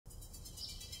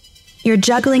You're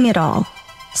juggling it all: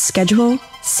 schedule,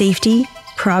 safety,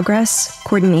 progress,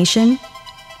 coordination.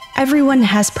 Everyone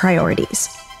has priorities,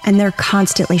 and they're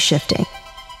constantly shifting.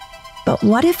 But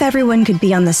what if everyone could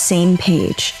be on the same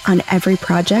page on every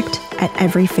project at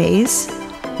every phase?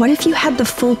 What if you had the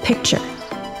full picture?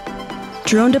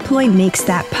 DroneDeploy makes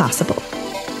that possible.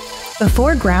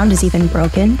 Before ground is even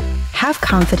broken, have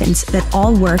confidence that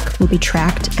all work will be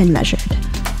tracked and measured.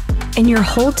 And your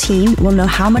whole team will know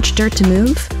how much dirt to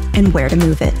move and where to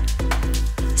move it.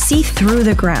 See through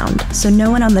the ground so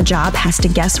no one on the job has to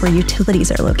guess where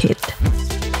utilities are located.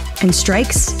 And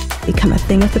strikes become a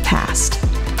thing of the past.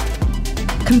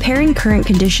 Comparing current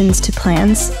conditions to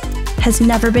plans has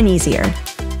never been easier.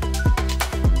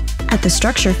 At the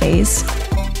structure phase,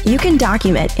 you can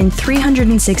document in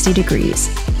 360 degrees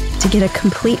to get a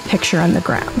complete picture on the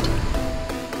ground.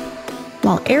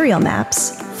 While aerial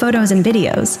maps, photos, and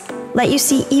videos let you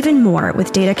see even more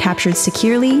with data captured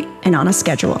securely and on a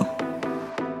schedule.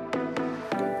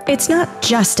 It's not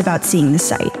just about seeing the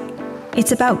site.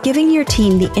 It's about giving your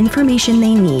team the information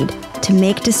they need to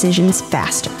make decisions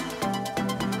faster.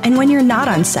 And when you're not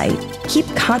on site, keep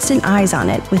constant eyes on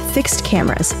it with fixed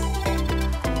cameras.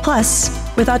 Plus,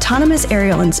 with autonomous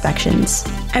aerial inspections,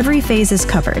 every phase is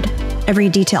covered, every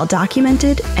detail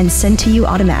documented and sent to you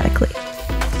automatically,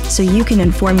 so you can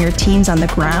inform your teams on the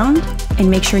ground and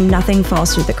make sure nothing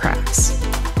falls through the cracks.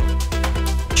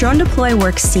 DroneDeploy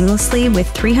works seamlessly with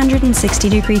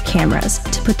 360-degree cameras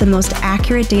to put the most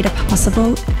accurate data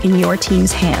possible in your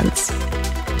team's hands.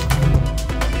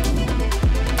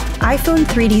 iPhone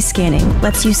 3D scanning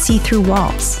lets you see through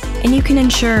walls, and you can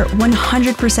ensure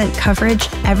 100% coverage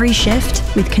every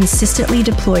shift with consistently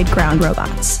deployed ground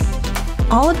robots.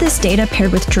 All of this data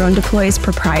paired with DroneDeploy's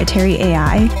proprietary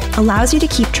AI allows you to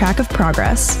keep track of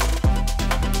progress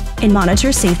and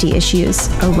monitor safety issues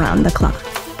around the clock.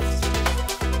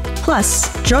 Plus,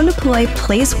 DroneDeploy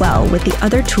plays well with the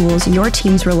other tools your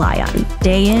teams rely on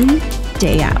day in,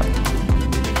 day out.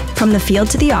 From the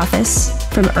field to the office,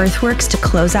 from earthworks to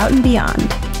closeout and beyond,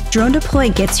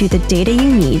 DroneDeploy gets you the data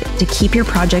you need to keep your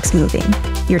projects moving,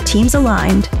 your teams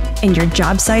aligned, and your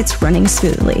job sites running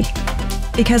smoothly.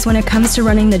 Because when it comes to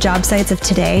running the job sites of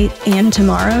today and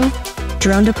tomorrow,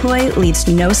 DroneDeploy leaves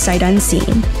no site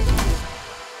unseen.